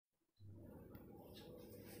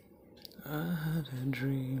I had a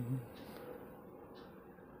dream.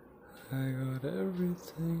 I got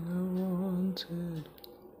everything I wanted.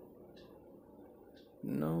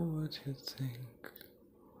 Know what you think.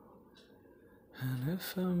 And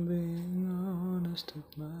if I'm being honest,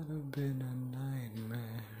 it might have been a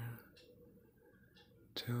nightmare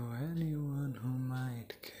to anyone who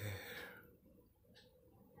might care.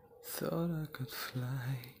 Thought I could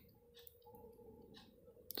fly,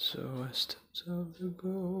 so I stepped off the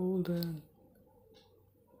golden.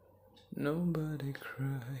 Nobody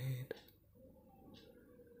cried.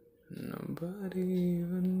 Nobody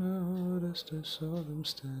even noticed. I saw them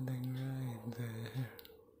standing right there.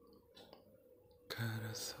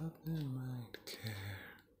 Kinda thought they might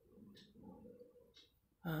care.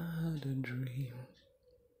 I had a dream.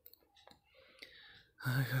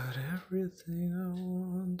 I got everything I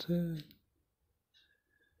wanted.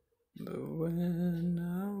 But when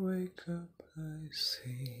I wake up, I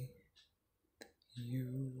see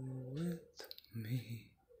you with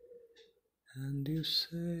me. And you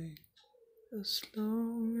say, as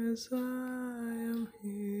long as I am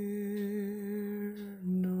here,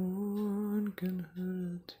 no one can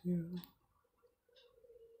hurt you.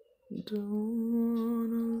 Don't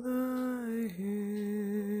wanna lie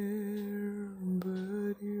here,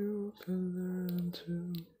 but you can learn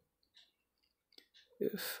to.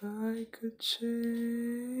 If I could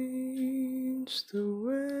change the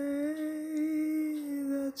way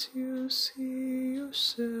that you see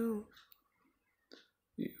yourself,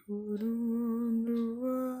 you wouldn't wonder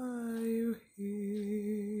why you're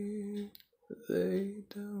here. They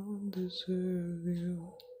don't deserve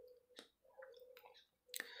you.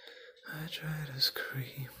 I tried to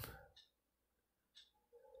scream,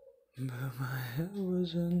 but my head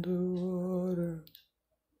was underwater.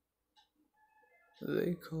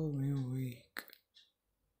 They call me weak,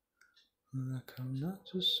 like I'm not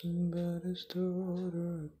just somebody's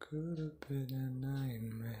daughter. It could have been a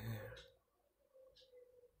nightmare,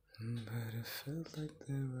 but it felt like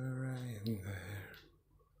they were right there.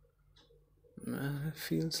 Man, it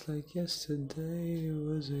feels like yesterday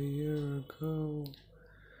was a year ago,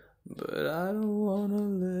 but I don't wanna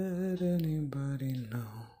let anybody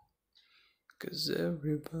know, 'cause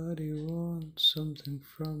everybody wants something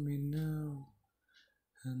from me now.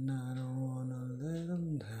 And I don't wanna let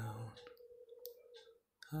them down.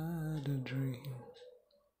 I had a dream.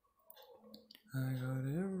 I got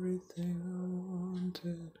everything I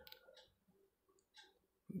wanted.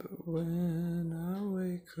 But when I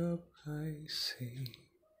wake up, I see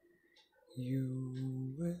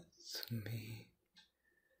you with me.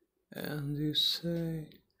 And you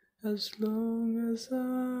say, as long as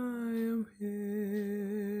I am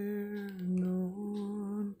here, no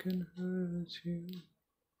one can hurt you.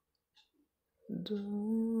 Don't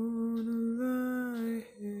wanna lie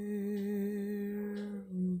here,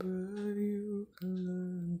 but you can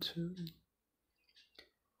learn to.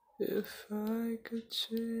 If I could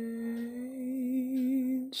change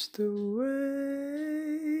the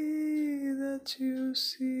way that you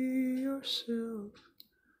see yourself,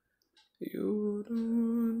 you wouldn't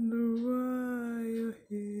wonder why you're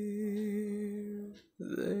here.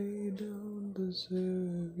 They don't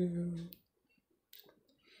deserve you.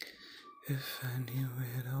 If I knew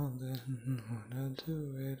it all then, would I do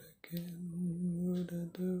it again? Would I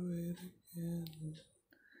do it again?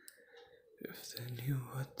 If they knew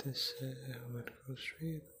what they said would go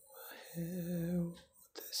straight to my head, what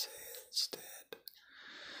would they say instead?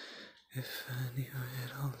 If I knew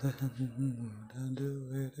it all then, would I do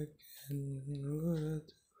it again? Would I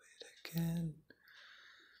do it again?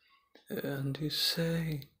 And you say,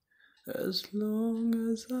 as long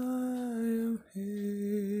as I am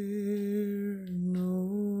here, no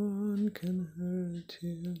one can hurt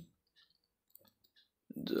you.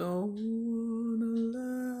 Don't wanna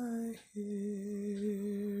lie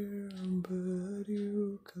here, but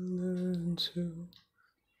you can learn to.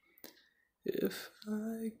 If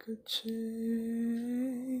I could change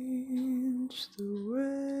the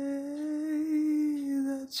way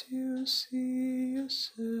that you see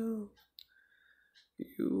yourself,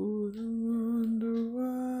 you wouldn't wonder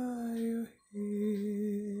why you're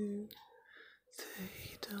here.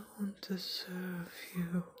 They don't deserve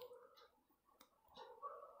you.